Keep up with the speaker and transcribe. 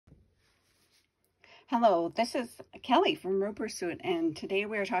Hello, this is Kelly from Row Pursuit, and today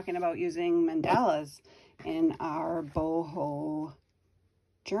we're talking about using mandalas in our boho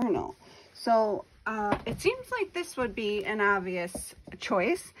journal. So it seems like this would be an obvious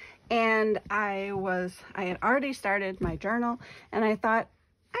choice, and I had already started my journal, and I thought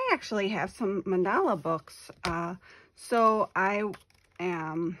I actually have some mandala books, so I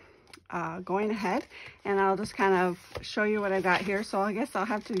am going ahead and I'll just kind of show you what I got here. So I guess I'll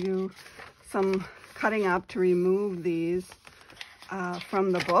have to do some cutting up to remove these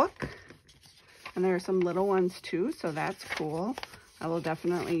from the book, and there are some little ones too, so that's cool. I will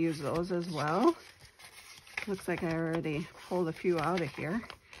definitely use those as well. Looks like I already pulled a few out of here.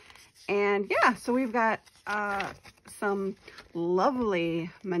 And yeah, so we've got some lovely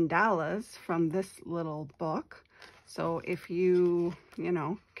mandalas from this little book. So if you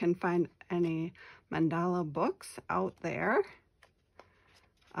can find any mandala books out there,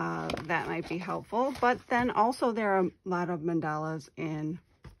 that might be helpful. But then also there are a lot of mandalas in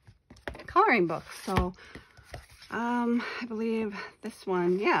coloring books. So I believe this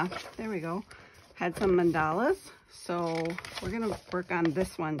one, yeah, there we go, had some mandalas. So we're gonna work on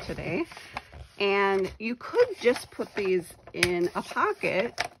this one today. And you could just put these in a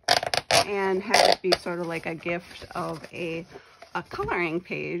pocket and have it be sort of like a gift of a coloring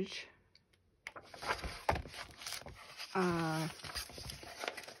page.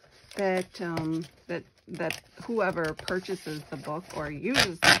 That whoever purchases the book or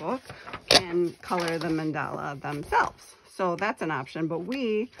uses the book can color the mandala themselves. So that's an option, but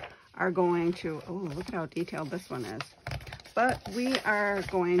we are going to, oh, look at how detailed this one is. But we are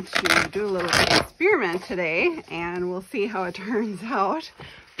going to do a little experiment today, and we'll see how it turns out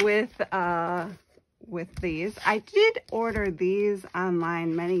with these. I did order these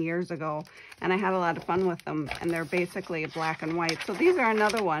online many years ago, and I had a lot of fun with them, and they're basically black and white. So these are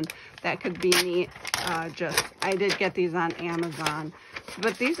another one that could be neat. I did get these on Amazon,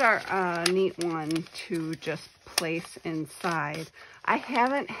 but these are a neat one to just place inside. I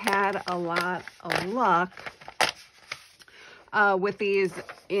haven't had a lot of luck with these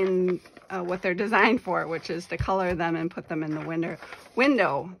in what they're designed for, which is to color them and put them in the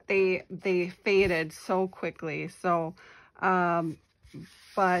window. They faded so quickly. So,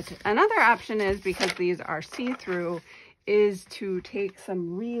 but another option is, because these are see-through, is to take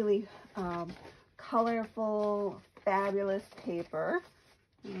some really colorful, fabulous paper.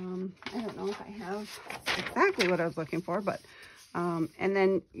 I don't know if I have exactly what I was looking for, but and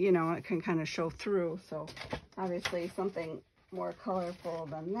then it can kind of show through. So obviously something more colorful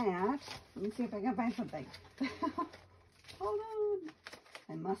than that. Let me see if I can find something. Hold on.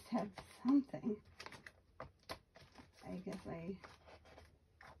 I must have something. I guess I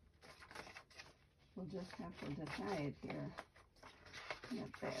will just have to decide here.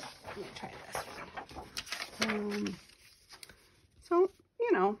 Let me try this one. So,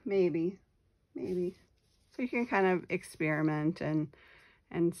 maybe. So you can kind of experiment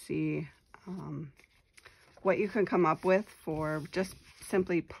and see what you can come up with for just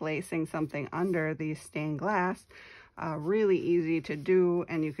simply placing something under these stained glass. Really easy to do,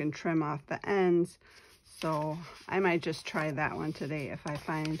 and you can trim off the ends. So I might just try that one today if I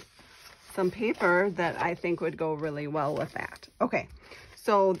find some paper that I think would go really well with that. Okay,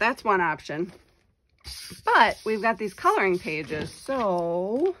 so that's one option. But we've got these coloring pages,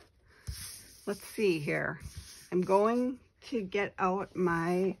 so let's see here. I'm going to get out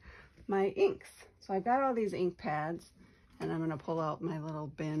my inks. So I've got all these ink pads, and I'm going to pull out my little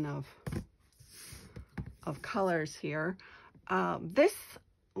bin of colors here. This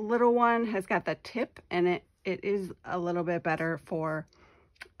little one has got the tip, and it is a little bit better for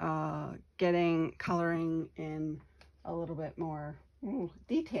getting coloring in a little bit more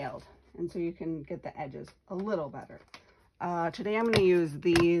detailed, and so you can get the edges a little better. Today I'm going to use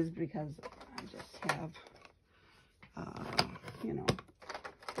these because I just have,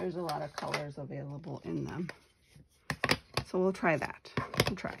 there's a lot of colors available in them. So we'll try that.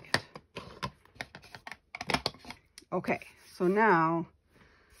 We'll try it. Okay, so now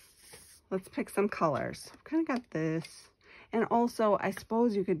let's pick some colors. I've kind of got this. And also, I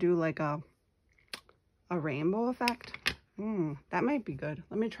suppose you could do like a rainbow effect. That might be good.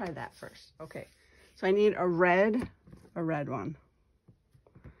 Let me try that first. Okay, so I need a red one.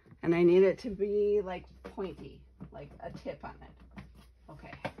 And I need it to be like pointy, like a tip on it.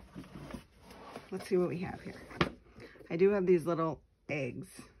 Okay, let's see what we have here. I do have these little eggs,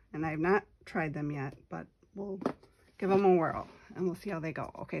 and I've not tried them yet, but we'll give them a whirl and we'll see how they go.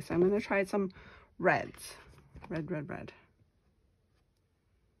 Okay, so I'm going to try some reds. Red.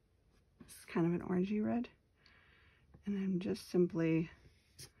 This is kind of an orangey red. And I'm just simply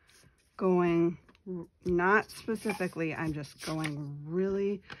going not specifically, I'm just going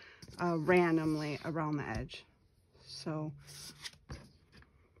really randomly around the edge. So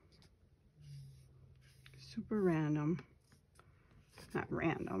super random, not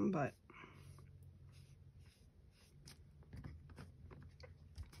random, but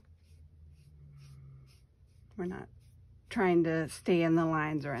we're not trying to stay in the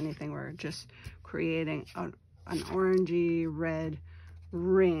lines or anything. We're just creating an orangey red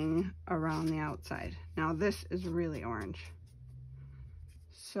ring around the outside. Now this is really orange,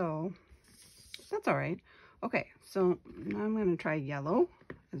 so that's all right. Okay, so now I'm going to try yellow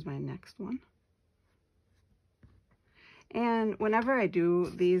as my next one. And whenever I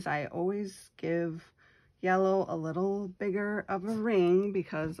do these, I always give yellow a little bigger of a ring,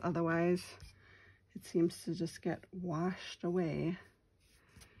 because otherwise it seems to just get washed away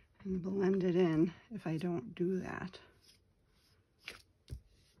and blended in if I don't do that.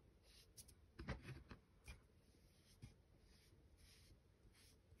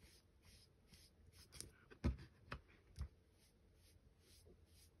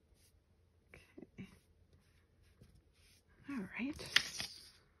 Okay. All right.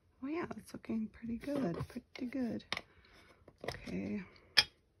 Oh yeah, it's looking pretty good, pretty good. Okay.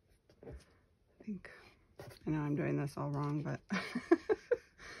 I know I'm doing this all wrong, but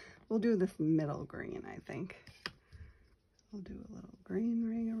we'll do this middle green, I think. We'll do a little green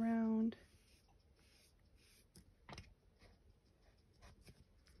ring around.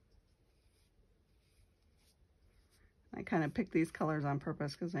 I kind of picked these colors on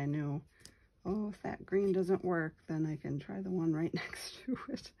purpose because I knew, oh, if that green doesn't work, then I can try the one right next to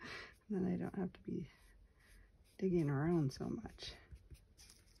it. And then I don't have to be digging around so much.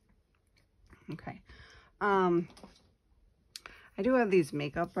 Okay. I do have these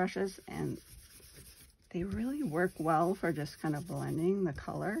makeup brushes, and they really work well for just kind of blending the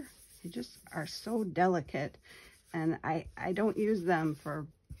color. They just are so delicate, and I don't use them for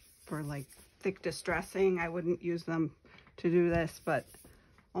like thick distressing. I wouldn't use them to do this, but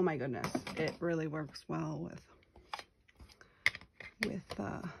oh my goodness, it really works well with these.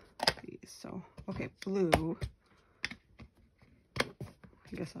 So okay, blue.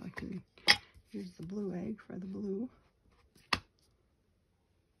 I guess I can use the blue egg for the blue.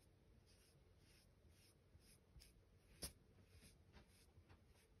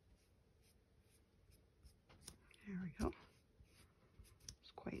 There we go.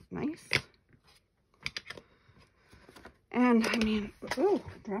 It's quite nice. And I mean, oh,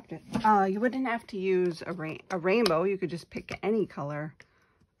 dropped it. You wouldn't have to use a rainbow. You could just pick any color.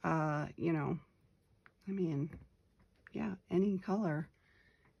 You know, I mean, yeah, any color,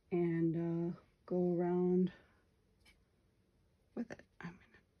 and go around with it. I'm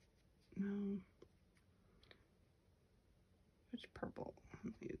gonna, no, which purple?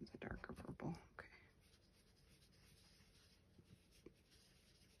 I'm gonna use a darker purple. Okay.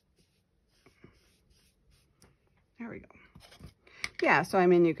 There we go. Yeah, so I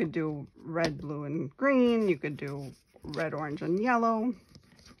mean, you could do red, blue, and green. You could do red, orange, and yellow.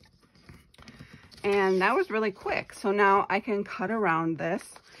 And that was really quick. So now I can cut around this.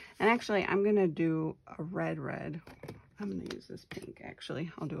 And actually, I'm going to do a red. I'm going to use this pink,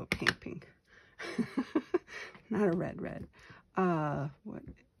 actually. I'll do a pink. Not a red.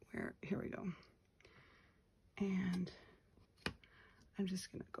 Here we go. And I'm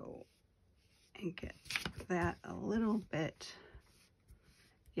just going to go and get that a little bit.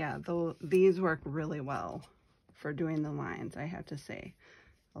 Yeah, these work really well for doing the lines, I have to say.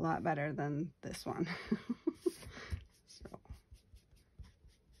 A lot better than this one.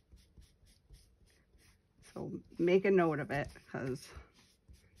 So make a note of it, because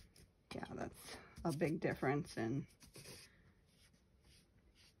yeah, that's a big difference in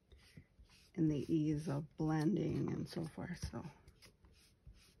the ease of blending and so forth. So,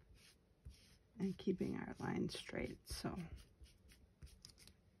 and keeping our lines straight. So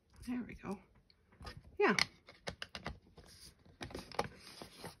there we go. Yeah.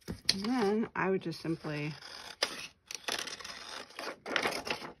 And then I would just simply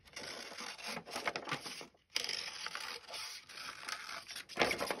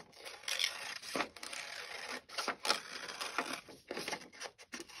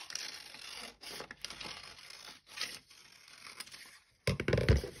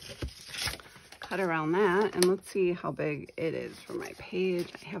cut around that, and let's see how big it is for my page.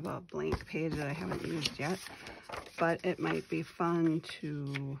 I have a blank page that I haven't used yet, but it might be fun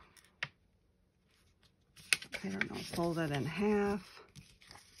to, I don't know, fold it in half.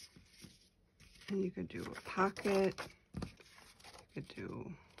 And you could do a pocket. You could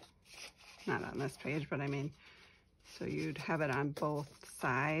do, not on this page, but I mean, so you'd have it on both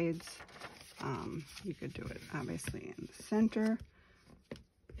sides. You could do it obviously in the center.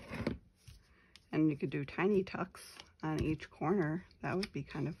 And you could do tiny tucks on each corner. That would be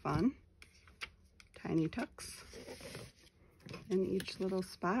kind of fun. Tiny tucks in each little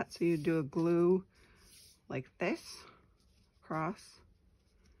spot. So you do a glue like this across.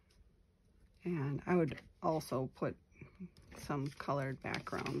 And I would also put some colored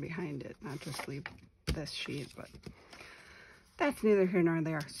background behind it, not just leave this sheet, but that's neither here nor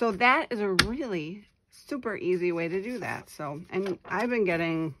there. So that is a really super easy way to do that. So, and I've been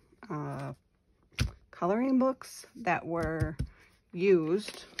getting coloring books that were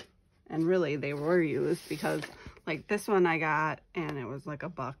used, and really they were used, because like this one I got and it was like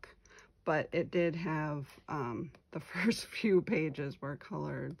 $1, but it did have the first few pages were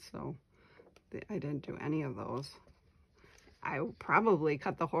colored, so I didn't do any of those. I will probably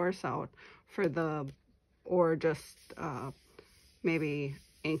cut the horse out for the, or just maybe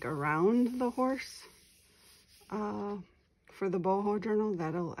ink around the horse for the boho journal.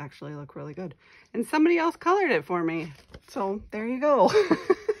 That'll actually look really good. And somebody else colored it for me. So there you go.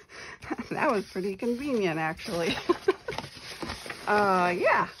 That was pretty convenient, actually.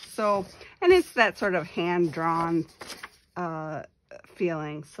 Yeah, so, and it's that sort of hand-drawn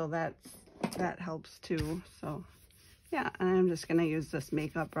feeling, so that helps too. So yeah, and I'm just gonna use this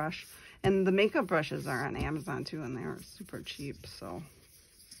makeup brush, and the makeup brushes are on Amazon too, and they're super cheap, so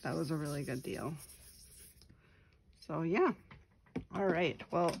that was a really good deal. So yeah, all right,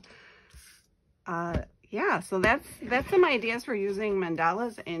 well, yeah, so that's some ideas for using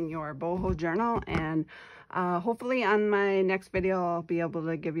mandalas in your boho journal, and hopefully on my next video I'll be able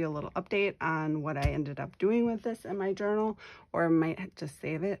to give you a little update on what I ended up doing with this in my journal, or might just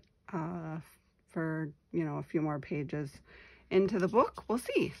save it for, you know, a few more pages into the book. We'll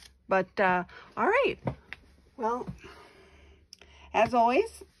see. But all right, well, as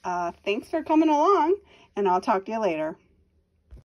always, thanks for coming along, and I'll talk to you later.